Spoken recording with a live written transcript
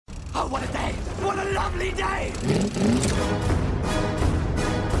Oh, what a day! What a lovely day!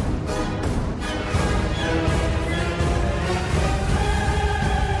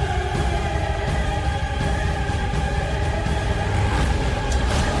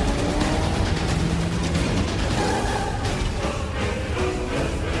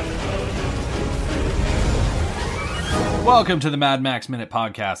 Welcome to the Mad Max Minute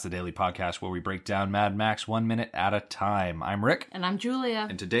Podcast, the daily podcast where we break down Mad Max 1 minute at a time. I'm Rick. And I'm Julia.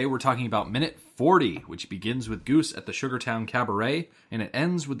 And today we're talking about minute 40, which begins with Goose at the Sugartown Cabaret, and it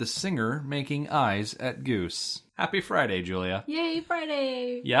ends with the singer making eyes at Goose. Happy Friday, Julia. Yay,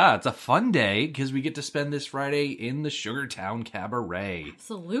 Friday. Yeah, it's a fun day because we get to spend this Friday in the Sugartown Cabaret.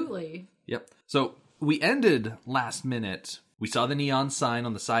 Absolutely. Yep. So we ended last minute. We saw the neon sign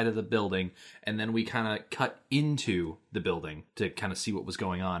on the side of the building, and then we kind of cut into the building to kind of see what was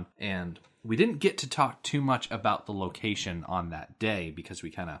going on. And we didn't get to talk too much about the location on that day because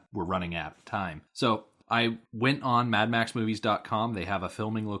we kind of were running out of time. So I went on madmaxmovies.com. They have a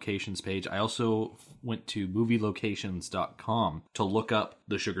filming locations page. I also went to movielocations.com to look up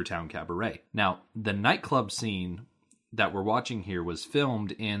the Sugartown Cabaret. Now, the nightclub scene that we're watching here was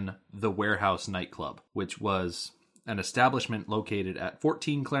filmed in the Warehouse nightclub, which was an establishment located at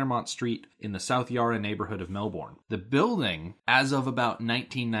 14 Claremont Street in the South Yarra neighborhood of Melbourne. The building, as of about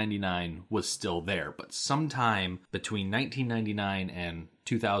 1999, was still there, but sometime between 1999 and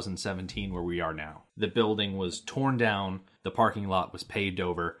 2017, where we are now, the building was torn down, the parking lot was paved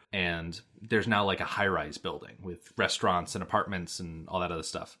over, and there's now like a high-rise building with restaurants and apartments and all that other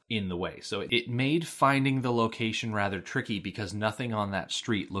stuff in the way. So it made finding the location rather tricky because nothing on that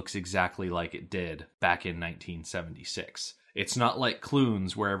street looks exactly like it did back in 1976. It's not like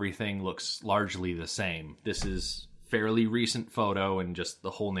Clunes where everything looks largely the same. This is fairly recent photo and just the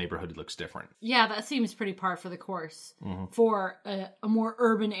whole neighborhood looks different. Yeah, that seems pretty par for the course for a more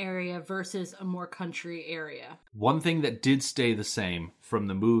urban area versus a more country area. One thing that did stay the same from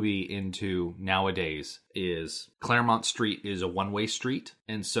the movie into nowadays is Claremont Street is a one-way street.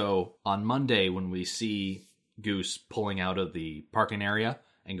 And so on Monday when we see Goose pulling out of the parking area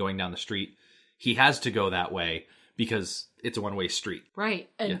and going down the street, he has to go that way because it's a one-way street. Right.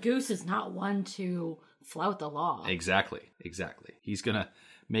 And Goose is not one to flout the law. Exactly. He's going to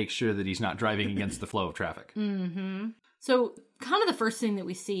make sure that he's not driving against the flow of traffic. Mm-hmm. So kind of the first thing that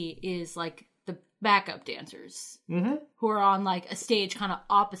we see is like the backup dancers who are on like a stage kind of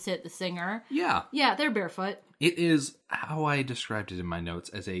opposite the singer. Yeah. Yeah, they're barefoot. It is how I described it in my notes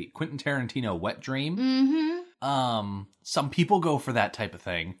as a Quentin Tarantino wet dream. Mm-hmm. Some people go for that type of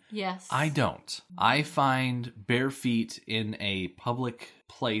thing. Yes. I don't. I find bare feet in a public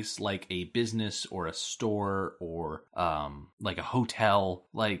place like a business or a store or like a hotel,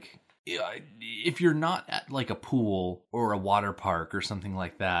 like if you're not at like a pool or a water park or something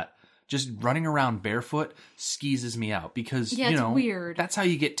like that, just running around barefoot skeezes me out because, it's weird. That's how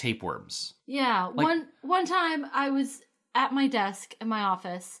you get tapeworms. Yeah. Like, one time I was at my desk in my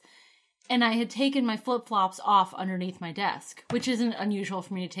office and I had taken my flip-flops off underneath my desk, which isn't unusual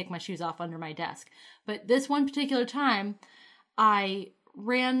for me to take my shoes off under my desk. But this one particular time, I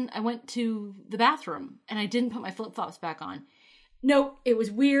went to the bathroom and I didn't put my flip-flops back on. Nope, it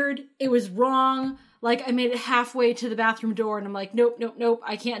was weird. It was wrong. Like, I made it halfway to the bathroom door and I'm like, nope,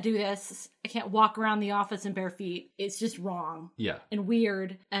 I can't do this. I can't walk around the office in bare feet. It's just wrong. Yeah. And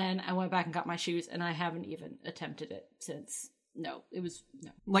weird. And I went back and got my shoes and I haven't even attempted it since. No.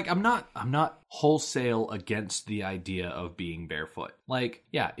 Like, I'm not wholesale against the idea of being barefoot. Like,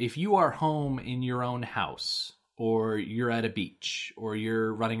 yeah, if you are home in your own house, or you're at a beach, or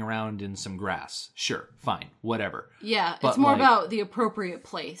you're running around in some grass, sure, fine, whatever. Yeah, but it's more like, about the appropriate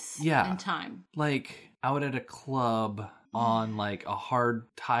place and time. Like, out at a club on, like, a hard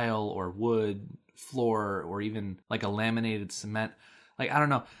tile or wood floor, or even, like, a laminated cement. Like, I don't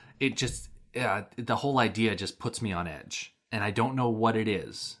know. It just, the whole idea just puts me on edge. And I don't know what it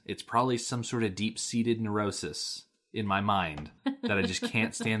is. It's probably some sort of deep-seated neurosis in my mind that I just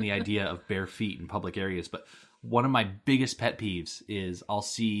can't stand the idea of bare feet in public areas. But one of my biggest pet peeves is I'll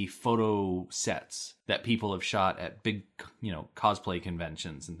see photo sets that people have shot at big, cosplay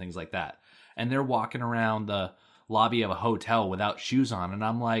conventions and things like that. And they're walking around the lobby of a hotel without shoes on. And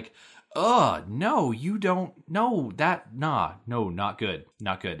I'm like, no, you don't. No, not good.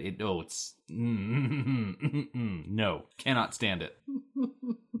 Not good. It's no, cannot stand it.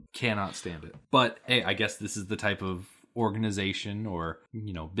 Cannot stand it. But hey, I guess this is the type of organization or,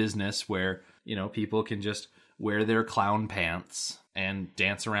 business where, people can just wear their clown pants and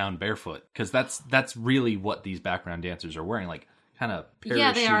dance around barefoot. Because that's really what these background dancers are wearing. Like, kind of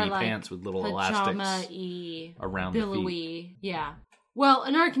parachute-y like pants with little elastics around billowy, the feet. Yeah. Well,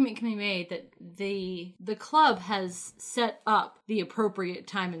 an argument can be made that the club has set up the appropriate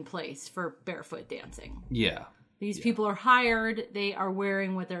time and place for barefoot dancing. Yeah. These people are hired, they are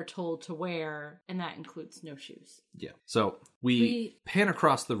wearing what they're told to wear, and that includes no shoes. Yeah. So we pan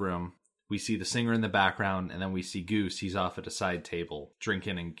across the room. We see the singer in the background, and then we see Goose. He's off at a side table,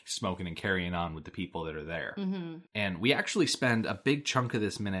 drinking and smoking and carrying on with the people that are there. Mm-hmm. And we actually spend a big chunk of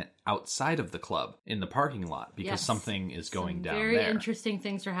this minute outside of the club in the parking lot because something is going down there. Very interesting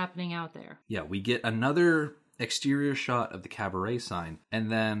things are happening out there. Yeah, we get another exterior shot of the cabaret sign, and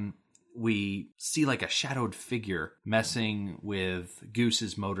then we see like a shadowed figure messing with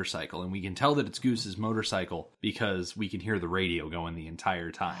Goose's motorcycle, and we can tell that it's Goose's motorcycle because we can hear the radio going the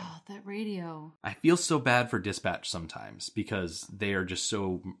entire time. Oh, that radio. I feel so bad for Dispatch sometimes because they are just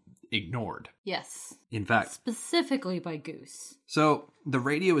so ignored. Yes. In fact, specifically by Goose. So the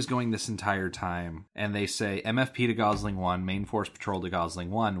radio is going this entire time, and they say, MFP to Gosling 1, Main Force Patrol to Gosling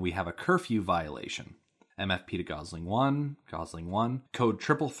 1, we have a curfew violation. MFP to Gosling 1, code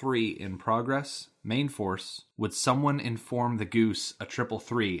 333 in progress, main force. Would someone inform the Goose a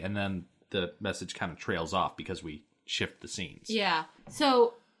 333? And then the message kind of trails off because we shift the scenes. Yeah.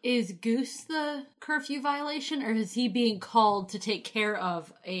 So is Goose the curfew violation, or is he being called to take care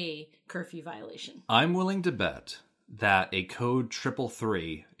of a curfew violation? I'm willing to bet that a code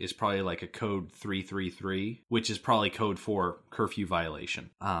 333 is probably like a code 333, which is probably code for curfew violation.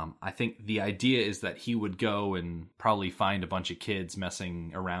 I think the idea is that he would go and probably find a bunch of kids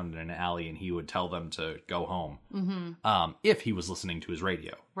messing around in an alley, and he would tell them to go home if he was listening to his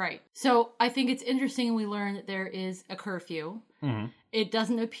radio. Right. So I think it's interesting we learn that there is a curfew. Mm-hmm. It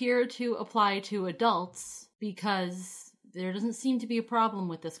doesn't appear to apply to adults because there doesn't seem to be a problem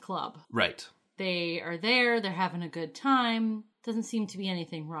with this club. Right. They are there, they're having a good time. Doesn't seem to be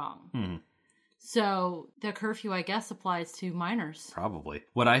anything wrong. Mm-hmm. So the curfew, I guess, applies to minors. Probably.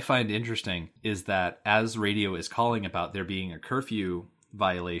 What I find interesting is that as radio is calling about there being a curfew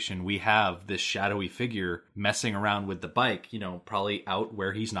violation, we have this shadowy figure messing around with the bike, probably out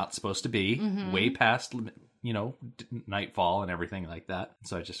where he's not supposed to be, way past, nightfall and everything like that.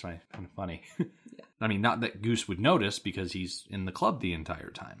 So I just find it kind of funny. Yeah. I mean, not that Goose would notice because he's in the club the entire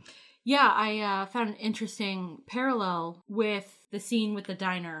time. Yeah, I found an interesting parallel with the scene with the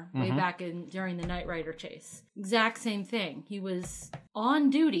diner way back during the Knight Rider chase. Exact same thing. He was on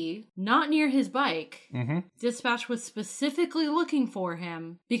duty, not near his bike. Mm-hmm. Dispatch was specifically looking for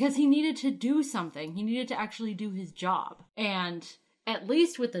him because he needed to do something. He needed to actually do his job. And at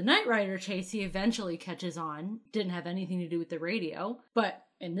least with the Knight Rider chase, he eventually catches on. Didn't have anything to do with the radio, but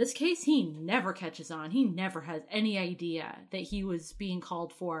in this case, he never catches on. He never has any idea that he was being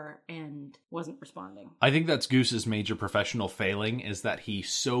called for and wasn't responding. I think that's Goose's major professional failing, is that he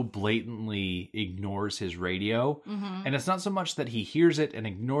so blatantly ignores his radio. Mm-hmm. And it's not so much that he hears it and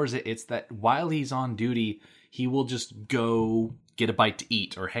ignores it. It's that while he's on duty, he will just go get a bite to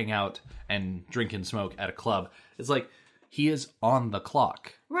eat or hang out and drink and smoke at a club. It's like he is on the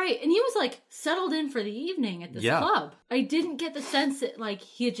clock. Right, and he was, settled in for the evening at this club. I didn't get the sense that,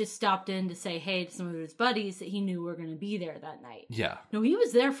 he had just stopped in to say hey to some of his buddies that he knew were going to be there that night. Yeah. No, he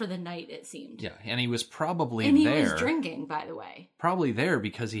was there for the night, it seemed. Yeah, and he was probably there. And he was drinking, by the way. Probably there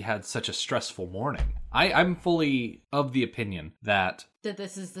because he had such a stressful morning. I'm fully of the opinion that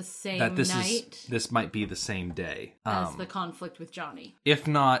this is the same night? This might be the same day. As the conflict with Johnny. If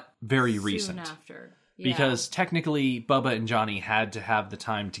not very recent. Soon after. Because technically, Bubba and Johnny had to have the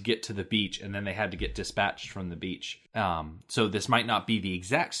time to get to the beach, and then they had to get dispatched from the beach. So this might not be the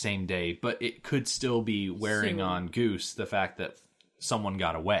exact same day, but it could still be wearing on Goose the fact that someone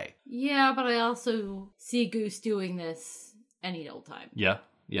got away. Yeah, but I also see Goose doing this any old time. Yeah.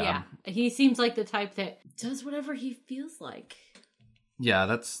 He seems like the type that does whatever he feels like. Yeah,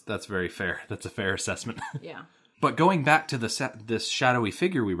 that's very fair. That's a fair assessment. Yeah. But going back to this shadowy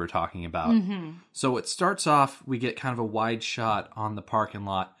figure we were talking about, so it starts off, we get kind of a wide shot on the parking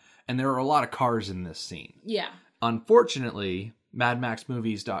lot, and there are a lot of cars in this scene. Yeah. Unfortunately,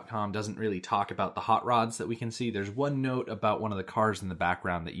 MadMaxMovies.com doesn't really talk about the hot rods that we can see. There's one note about one of the cars in the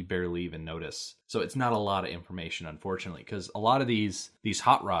background that you barely even notice. So it's not a lot of information, unfortunately, because a lot of these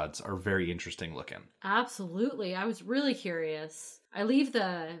hot rods are very interesting looking. Absolutely. I was really curious. I leave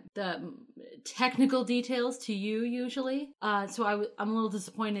the technical details to you usually, so I'm a little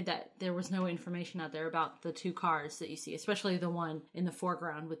disappointed that there was no information out there about the two cars that you see, especially the one in the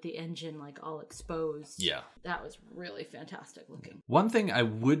foreground with the engine all exposed. Yeah. That was really fantastic looking. One thing I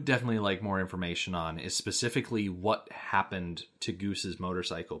would definitely like more information on is specifically what happened to Goose's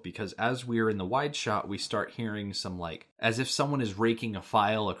motorcycle, because as we're in the wide shot, we start hearing some as if someone is raking a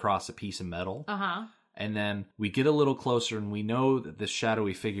file across a piece of metal. Uh-huh. And then we get a little closer and we know that this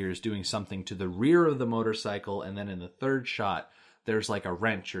shadowy figure is doing something to the rear of the motorcycle. And then in the third shot, there's like a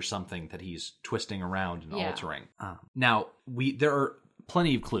wrench or something that he's twisting around and altering. Now, there are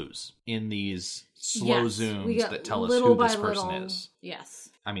plenty of clues in these slow zooms that tell us who this person is. Yes.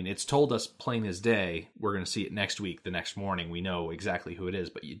 I mean, it's told us plain as day. We're going to see it next week. The next morning, we know exactly who it is.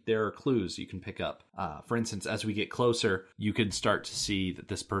 But there are clues you can pick up. For instance, as we get closer, you can start to see that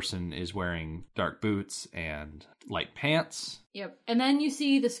this person is wearing dark boots and light pants. Yep. And then you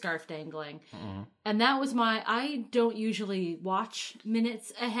see the scarf dangling. Mm-hmm. And that was I don't usually watch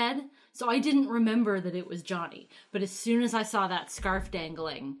minutes ahead, so I didn't remember that it was Johnny. But as soon as I saw that scarf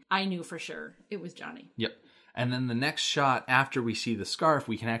dangling, I knew for sure it was Johnny. Yep. And then the next shot, after we see the scarf,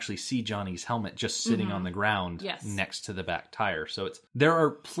 we can actually see Johnny's helmet just sitting on the ground next to the back tire. So there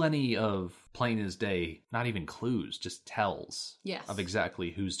are plenty of plain as day, not even clues, just tells of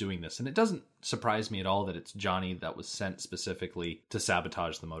exactly who's doing this. And it doesn't surprise me at all that it's Johnny that was sent specifically to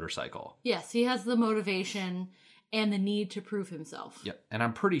sabotage the motorcycle. Yes, he has the motivation and the need to prove himself. Yep. And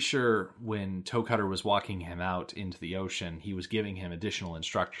I'm pretty sure when Toe Cutter was walking him out into the ocean, he was giving him additional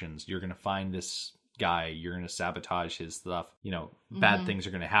instructions. You're going to find this guy, you're going to sabotage his stuff, bad things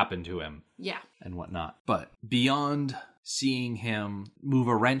are going to happen to him. Yeah. And whatnot. But beyond seeing him move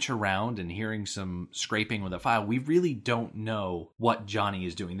a wrench around and hearing some scraping with a file, we really don't know what Johnny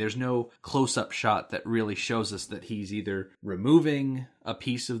is doing. There's no close-up shot that really shows us that he's either removing a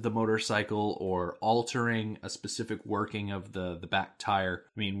piece of the motorcycle or altering a specific working of the back tire.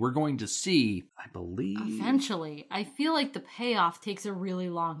 I mean, we're going to see, I believe... Eventually. I feel like the payoff takes a really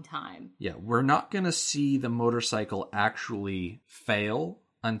long time. Yeah, we're not going to see the motorcycle actually fail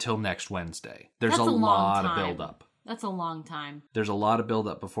until next Wednesday. There's a lot of build-up. That's a long time. There's a lot of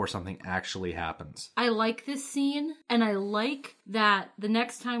build-up before something actually happens. I like this scene, and I like that the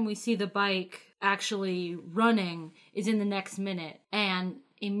next time we see the bike actually running is in the next minute, and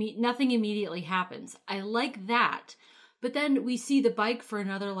nothing immediately happens. I like that. But then we see the bike for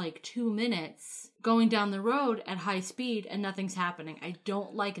another 2 minutes going down the road at high speed and nothing's happening. I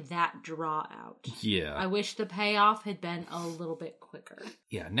don't like that draw out. Yeah. I wish the payoff had been a little bit quicker.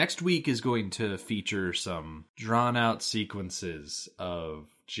 Yeah, next week is going to feature some drawn out sequences of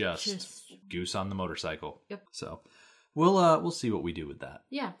just Goose on the motorcycle. Yep. So we'll see what we do with that.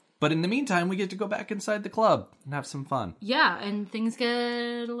 Yeah. But in the meantime, we get to go back inside the club and have some fun. Yeah, and things get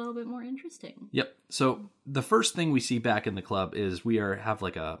a little bit more interesting. Yep. So the first thing we see back in the club is we have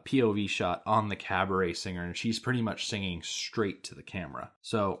a POV shot on the cabaret singer, and she's pretty much singing straight to the camera.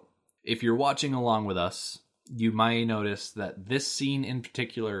 So if you're watching along with us, you might notice that this scene in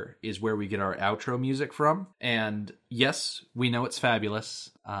particular is where we get our outro music from. And yes, we know it's fabulous.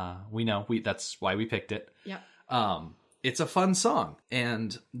 We know that's why we picked it. Yep. It's a fun song,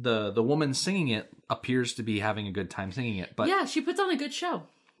 and the woman singing it appears to be having a good time singing it. But yeah, she puts on a good show.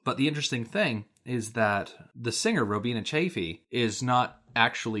 But the interesting thing is that the singer, Robina Chaffee, is not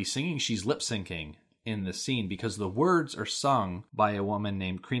actually singing. She's lip-syncing in the scene because the words are sung by a woman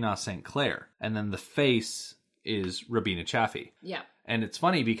named Crina St. Clair, and then the face is Robina Chaffee. Yeah. And it's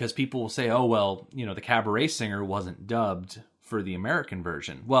funny because people will say, oh, well, the cabaret singer wasn't dubbed for the American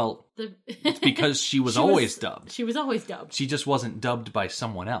version. Well, it's because she was always dubbed. She was always dubbed. She just wasn't dubbed by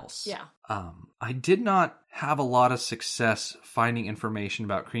someone else. Yeah. I did not have a lot of success finding information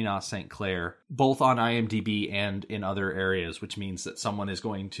about Crina St. Clair, both on IMDb and in other areas, which means that someone is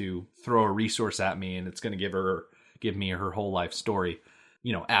going to throw a resource at me and it's going to give me her whole life story,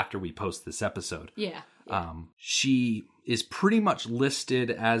 after we post this episode. Yeah. She is pretty much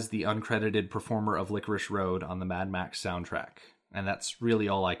listed as the uncredited performer of Licorice Road on the Mad Max soundtrack. And that's really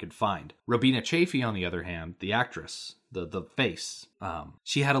all I could find. Robina Chaffee, on the other hand, the actress, the face,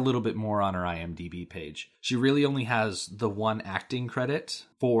 she had a little bit more on her IMDb page. She really only has the one acting credit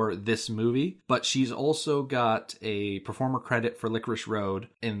for this movie, but she's also got a performer credit for Licorice Road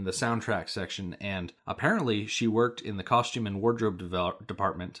in the soundtrack section, and apparently she worked in the costume and wardrobe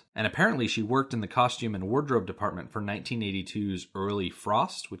department, and apparently she worked in the costume and wardrobe department for 1982's Early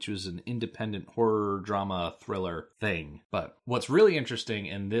Frost, which was an independent horror drama thriller thing. But what's really interesting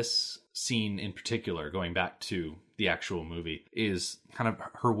in this scene in particular, going back to the actual movie, is kind of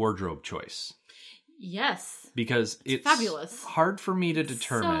her wardrobe choice. Yes. Because it's fabulous. Hard for me to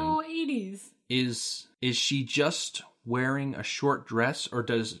determine. So 80s. Is she just wearing a short dress, or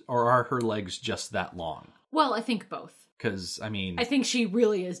are her legs just that long? Well, I think both. Because, I think she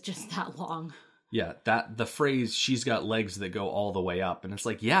really is just that long. Yeah, the phrase, she's got legs that go all the way up. And it's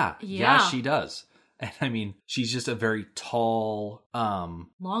like, yeah, she does. And she's just a very tall, long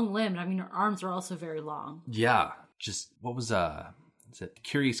limbed. Her arms are also very long. Yeah. Just, what was is it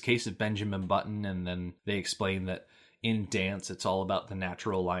Curious Case of Benjamin Button, and then they explain that in dance, it's all about the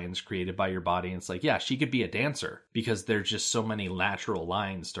natural lines created by your body. And it's like, yeah, she could be a dancer because there's just so many natural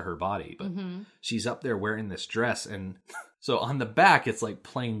lines to her body. But she's up there wearing this dress. And so on the back, it's like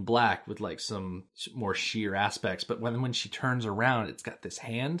plain black with like some more sheer aspects. But when she turns around, it's got this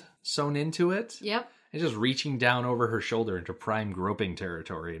hand sewn into it. Yep. It's just reaching down over her shoulder into prime groping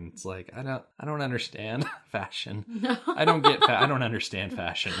territory. And it's like, I don't understand fashion. No. I don't understand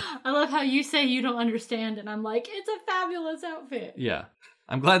fashion. I love how you say you don't understand, and I'm like, it's a fabulous outfit. Yeah.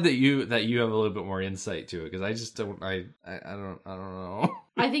 I'm glad that you have a little bit more insight to it, because I just don't I don't know.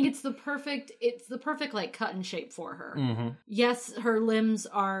 I think it's the perfect like cut and shape for her. Mm-hmm. Yes, her limbs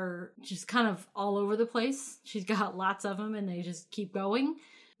are just kind of all over the place. She's got lots of them and they just keep going.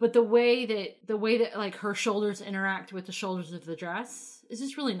 But the way that like her shoulders interact with the shoulders of the dress is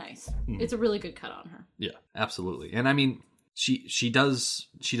just really nice. Mm-hmm. It's a really good cut on her. Yeah, absolutely. And I mean, she does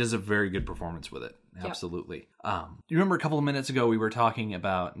a very good performance with it. Absolutely. Yep. You remember a couple of minutes ago we were talking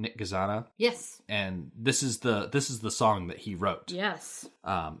about Nick Gazzana? Yes. And this is the song that he wrote. Yes.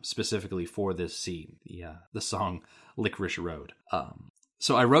 Specifically for this scene, the song Licorice Road.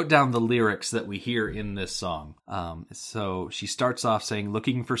 So I wrote down the lyrics that we hear in this song. So she starts off saying,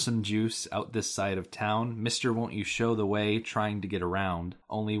 "Looking for some juice out this side of town. Mister, won't you show the way, trying to get around.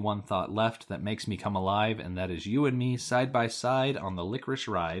 Only one thought left that makes me come alive, and that is you and me side by side on the licorice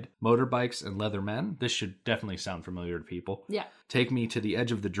ride. Motorbikes and leather men." This should definitely sound familiar to people. Yeah. "Take me to the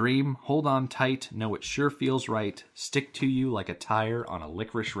edge of the dream. Hold on tight. No, it sure feels right. Stick to you like a tire on a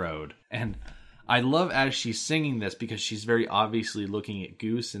licorice road." And I love as she's singing this because she's very obviously looking at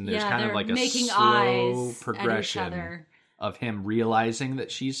Goose, and there's kind of like a slow progression of him realizing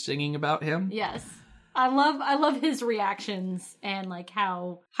that she's singing about him. Yes. I love his reactions and like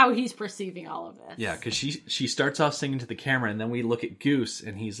how he's perceiving all of this. Yeah, because she starts off singing to the camera, and then we look at Goose,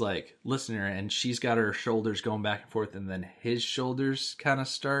 and he's like listening to her, and she's got her shoulders going back and forth, and then his shoulders kind of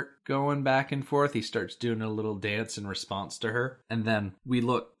start going back and forth. He starts doing a little dance in response to her, and then we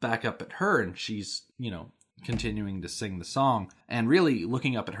look back up at her, and she's, continuing to sing the song. And really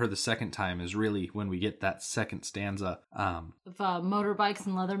looking up at her the second time is really when we get that second stanza of motorbikes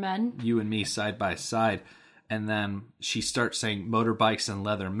and leather men, you and me side by side. And then she starts saying, "Motorbikes and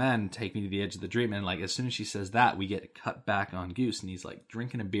leather men, take me to the edge of the dream." And like as soon as she says that, we get cut back on Goose, and he's like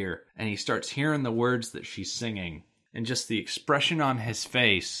drinking a beer, and he starts hearing the words that she's singing, and just the expression on his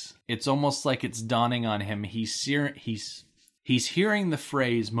face, it's almost like it's dawning on him. He's hearing the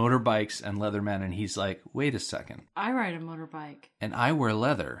phrase motorbikes and leather men, and he's like, wait a second. I ride a motorbike. And I wear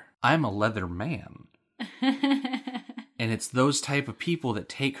leather. I'm a leather man. And it's those type of people that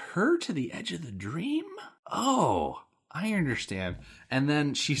take her to the edge of the dream? Oh, I understand. And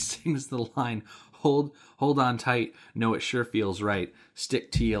then she sings the line, hold on tight. No, it sure feels right.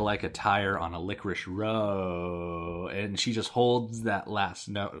 Stick to you like a tire on a licorice road. And she just holds that last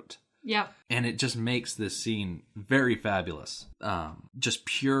note. Yep. And it just makes this scene very fabulous. Just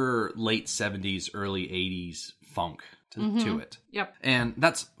pure late 70s, early 80s funk to it. Yep. And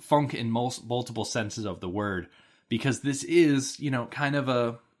that's funk in multiple senses of the word, because this is, kind of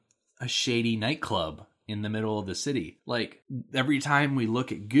a shady nightclub in the middle of the city. Like, every time we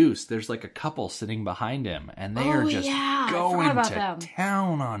look at Goose, there's like a couple sitting behind him, and they are just going to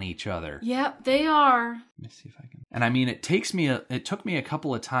town on each other. Yep, they are. Let me see if I can. And I mean, it took me a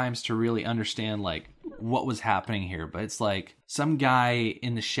couple of times to really understand like what was happening here, but it's like some guy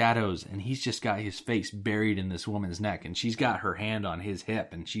in the shadows, and he's just got his face buried in this woman's neck, and she's got her hand on his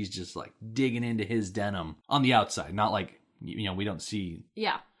hip, and she's just like digging into his denim on the outside, not like, we don't see.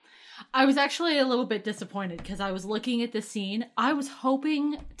 Yeah. I was actually a little bit disappointed because I was looking at the scene. I was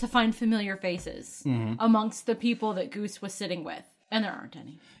hoping to find familiar faces amongst the people that Goose was sitting with, and there aren't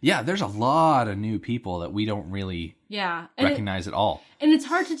any. Yeah, there's a lot of new people that we don't really recognize at all. And it's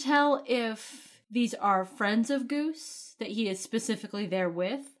hard to tell if these are friends of Goose that he is specifically there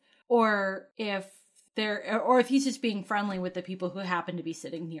with, or if he's just being friendly with the people who happen to be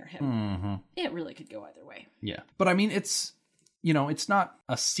sitting near him. Mm-hmm. It really could go either way. Yeah. But I mean, it's not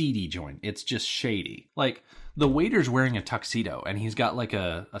a seedy joint. It's just shady. Like, the waiter's wearing a tuxedo, and he's got like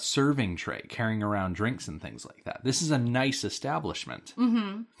a serving tray carrying around drinks and things like that. This is a nice establishment.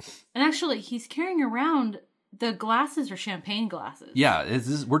 Mm-hmm. And actually, he's carrying around, the glasses are champagne glasses. Yeah,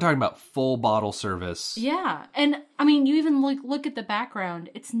 we're talking about full bottle service. Yeah. And, I mean, you even look at the background.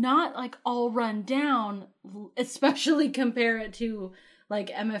 It's not like all run down, especially compare it to like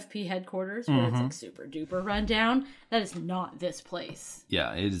MFP headquarters, where it's like super duper rundown. That is not this place.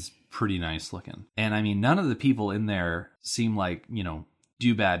 Yeah, it is pretty nice looking. And I mean, none of the people in there seem like,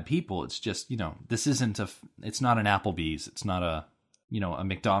 do bad people. It's just, this isn't it's not an Applebee's. It's not a, a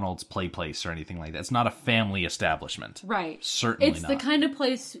McDonald's play place or anything like that. It's not a family establishment. Right. Certainly it's not. the kind of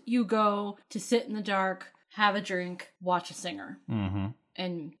place you go to sit in the dark, have a drink, watch a singer,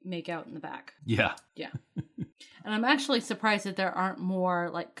 and make out in the back. Yeah. Yeah. And I'm actually surprised that there aren't more,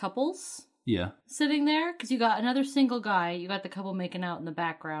 like, couples Yeah. sitting there, because you got another single guy, you got the couple making out in the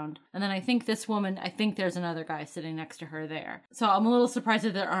background, and then I think there's another guy sitting next to her there. So I'm a little surprised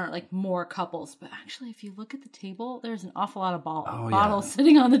that there aren't, like, more couples. But actually, if you look at the table, there's an awful lot of bottles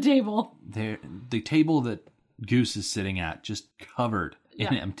sitting on the table. The table that Goose is sitting at just covered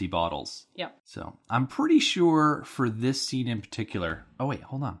in empty bottles. Yep. So I'm pretty sure for this scene in particular. Oh wait,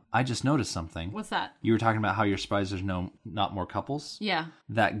 hold on. I just noticed something. What's that? You were talking about how you're surprised there's not more couples. Yeah.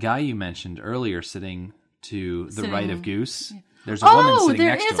 That guy you mentioned earlier sitting to the right of Goose. Yeah. There's a woman sitting there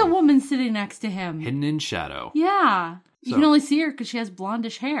next to is him. a woman sitting next to him. Hidden in shadow. Yeah. You So- can only see her because she has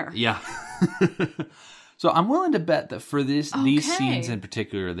blondish hair. Yeah. So I'm willing to bet that for these Okay. scenes in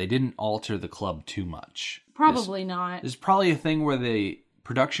particular, they didn't alter the club too much. Probably not. There's probably a thing where the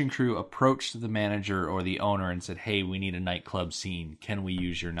production crew approached the manager or the owner and said, hey, we need a nightclub scene. Can we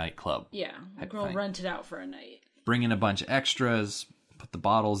use your nightclub? Yeah. The girl thing. rented out for a night. Bring in a bunch of extras, put the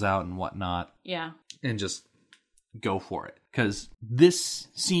bottles out and whatnot, Yeah. and just go for it. Because this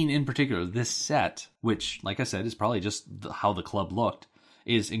scene in particular, this set, which, like I said, is probably just how the club looked,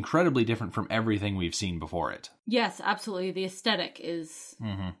 is incredibly different from everything we've seen before it. Yes, absolutely. The aesthetic is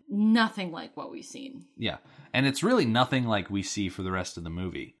nothing like what we've seen. Yeah. And it's really nothing like we see for the rest of the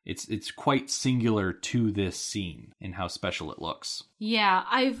movie. It's quite singular to this scene in how special it looks. Yeah,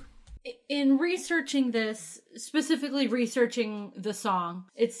 in researching this, specifically researching the song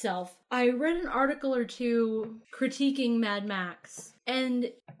itself, I read an article or two critiquing Mad Max,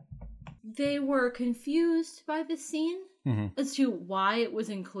 and they were confused by the scene as to why it was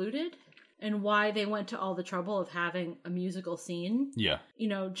included and why they went to all the trouble of having a musical scene. Yeah.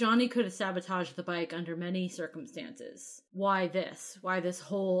 Johnny could have sabotaged the bike under many circumstances. Why this? Why this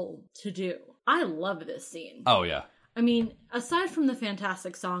whole to-do? I love this scene. Oh, yeah. I mean, aside from the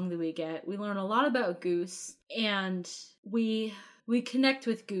fantastic song that we get, we learn a lot about Goose, and we connect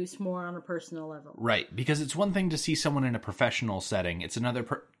with Goose more on a personal level. Right. Because it's one thing to see someone in a professional setting. It's another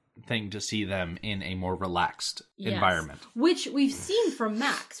thing to see them in a more relaxed environment. Which we've seen from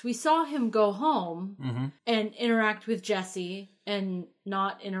Max. We saw him go home and interact with Jesse and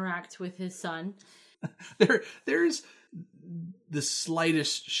not interact with his son. There's the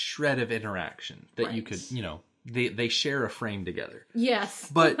slightest shred of interaction that you could, they share a frame together.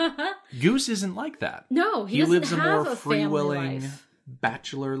 Yes. But Goose isn't like that. No, he lives a doesn't have more a family free-willing life.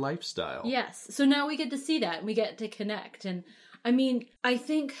 bachelor lifestyle. Yes. So now we get to see that and we get to connect. And I mean, I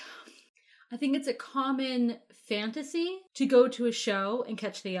think it's a common fantasy to go to a show and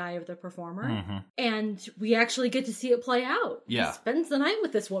catch the eye of the performer. And we actually get to see it play out. Yeah. He spends the night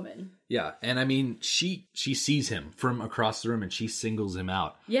with this woman. Yeah. And I mean, she sees him from across the room and she singles him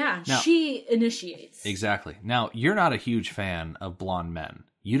out. Yeah. Now, she initiates. Exactly. Now, you're not a huge fan of blonde men.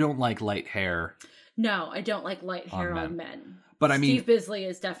 You don't like light hair. No, I don't like light hair men. on men. But I mean, Steve Bisley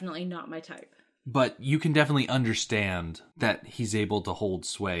is definitely not my type. But you can definitely understand that he's able to hold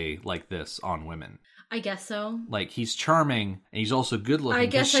sway like this on women. I guess so. Like, he's charming, and he's also good looking. I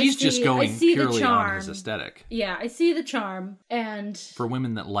guess she's just going purely on his aesthetic. Yeah, I see the charm. And for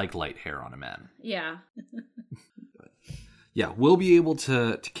women that like light hair on a man. Yeah. Yeah, we'll be able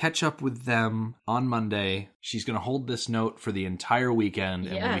to catch up with them on Monday. She's going to hold this note for the entire weekend.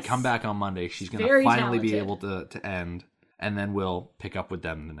 And when we come back on Monday, she's going to finally be able to end. And then we'll pick up with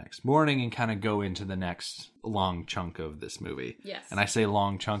them the next morning and kind of go into the next long chunk of this movie. Yes. And I say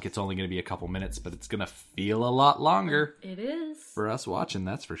long chunk, it's only going to be a couple minutes, but it's going to feel a lot longer. It is. For us watching,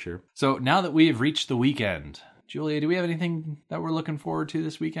 that's for sure. So now that we have reached the weekend, Julia, do we have anything that we're looking forward to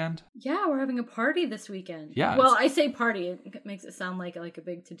this weekend? Yeah, we're having a party this weekend. Yeah. Well, I say party. It makes it sound like a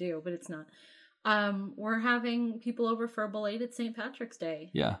big to-do, but it's not. We're having people over for a belated St. Patrick's Day.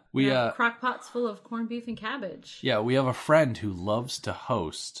 Yeah. We have crock pots full of corned beef and cabbage. Yeah, we have a friend who loves to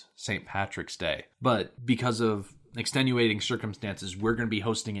host St. Patrick's Day, but because of extenuating circumstances, we're going to be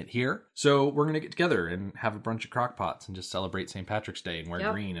hosting it here. So we're going to get together and have a bunch of crock pots and just celebrate St. Patrick's Day and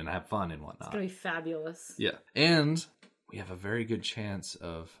wear green and have fun and whatnot. It's going to be fabulous. Yeah. And we have a very good chance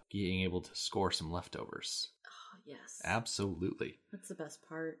of being able to score some leftovers. Oh, yes. Absolutely. That's the best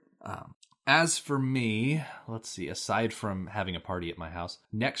part. As for me, let's see, aside from having a party at my house,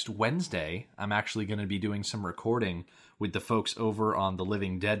 next Wednesday, I'm actually going to be doing some recording with the folks over on the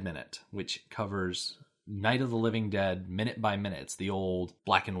Living Dead Minute, which covers Night of the Living Dead minute by minute. It's the old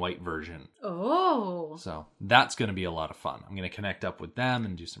black and white version. Oh. So that's going to be a lot of fun. I'm going to connect up with them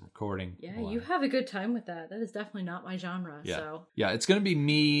and do some recording. Yeah, you have a good time with that. That is definitely not my genre. Yeah. So Yeah, it's going to be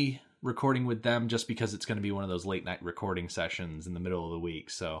me recording with them just because it's going to be one of those late night recording sessions in the middle of the week.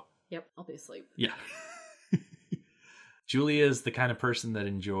 So yep, I'll be asleep. yeah. Julia is the kind of person that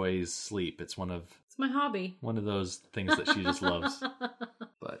enjoys sleep. It's my hobby. One of those things that she just loves.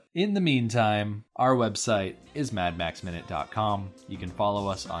 But in the meantime, our website is madmaxminute.com. You can follow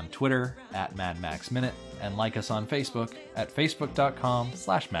us on Twitter at madmaxminute and like us on Facebook at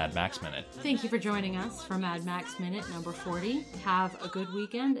facebook.com/madmaxminute. Thank you for joining us for Mad Max Minute number 40. Have a good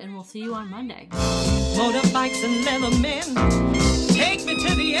weekend, and we'll see you on Monday. Motorbikes and leather men, take me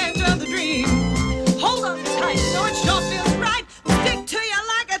to the edge of the dream. Hold on.